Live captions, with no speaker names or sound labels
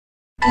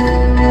Hello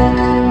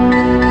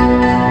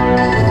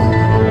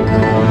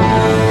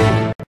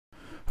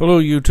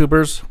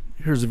YouTubers,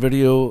 here's a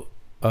video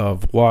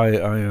of why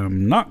I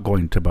am not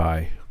going to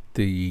buy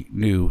the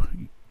new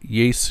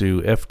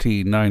Yaesu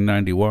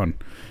FT-991,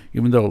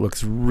 even though it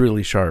looks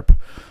really sharp.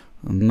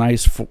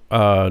 Nice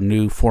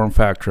new form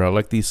factor. I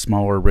like these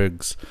smaller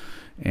rigs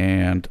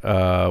and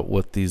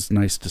with these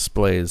nice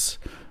displays.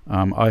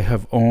 I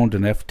have owned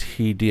an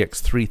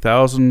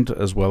FT-3000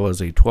 as well as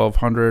a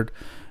 1200,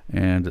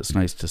 and it's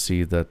nice to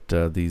see that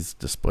these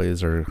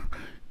displays are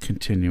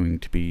continuing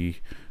to be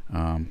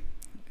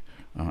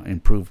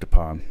improved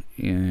upon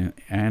and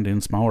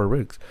in smaller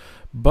rigs.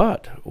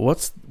 But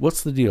what's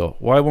the deal?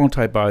 Why won't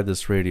I buy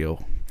this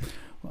radio?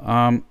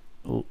 I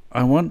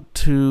want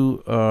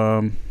to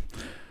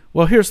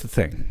well, here's the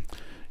thing.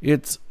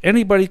 It's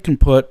anybody can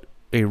put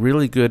a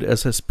really good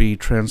SSB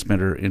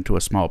transmitter into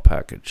a small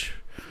package.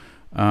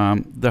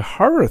 The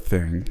harder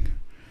thing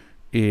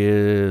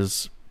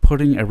is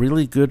putting a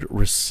really good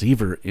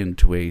receiver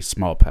into a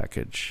small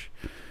package.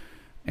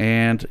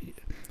 And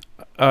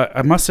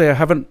I must say I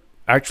haven't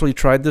actually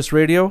tried this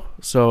radio,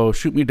 so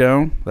shoot me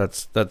down.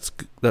 That's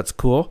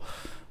cool.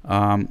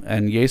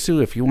 And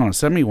Yaesu, if you want to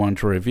send me one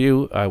to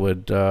review, I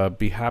would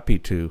be happy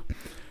to.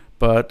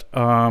 But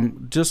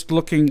just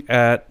looking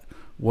at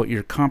what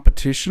your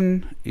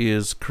competition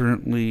is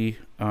currently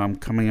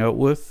coming out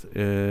with,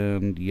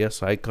 and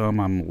yes,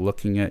 Icom, I'm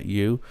looking at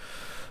you.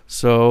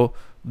 So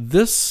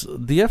the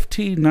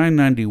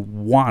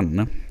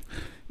FT-991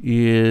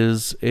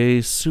 is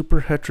a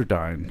super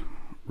heterodyne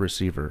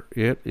receiver.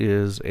 It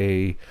is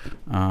a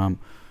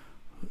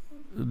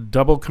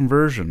double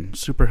conversion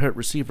super het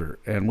receiver,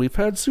 and we've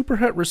had super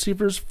het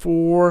receivers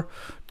for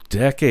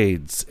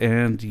decades,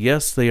 and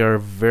yes, they are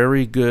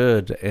very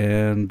good,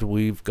 and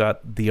we've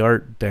got the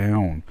art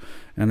down,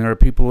 and there are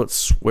people that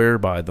swear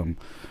by them.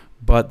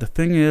 But the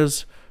thing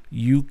is,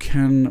 you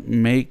can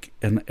make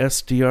an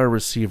SDR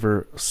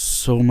receiver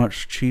so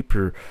much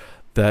cheaper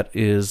that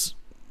is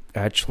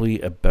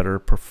actually a better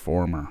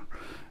performer.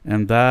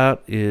 And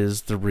that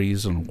is the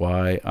reason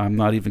why I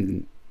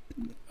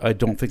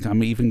don't think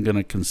I'm even going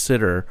to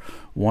consider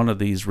one of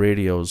these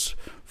radios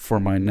for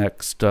my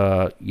next,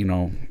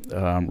 radio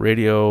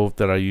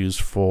that I use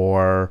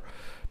for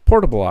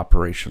portable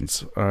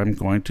operations. I'm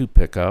going to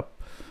pick up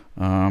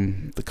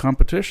the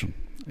competition.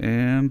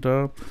 And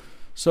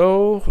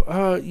so,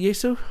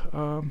 Yaesu,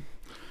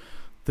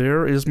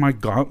 there is my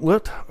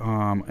gauntlet.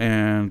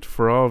 And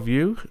for all of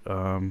you,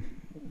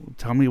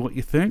 tell me what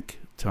you think.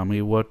 Tell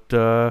me what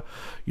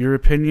your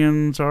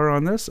opinions are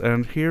on this.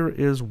 And here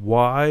is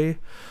why.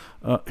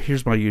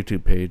 Here's my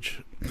YouTube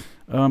page.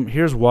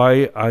 Here's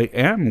why I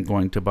am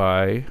going to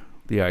buy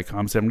the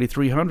Icom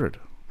 7300.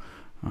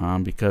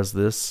 Because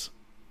this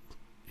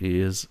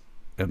is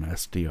an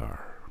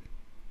SDR.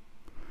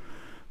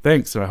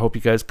 Thanks, and I hope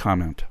you guys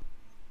comment.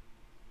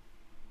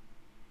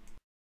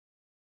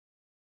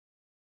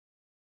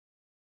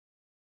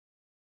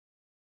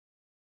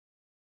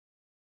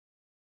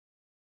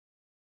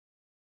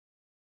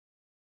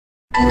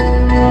 You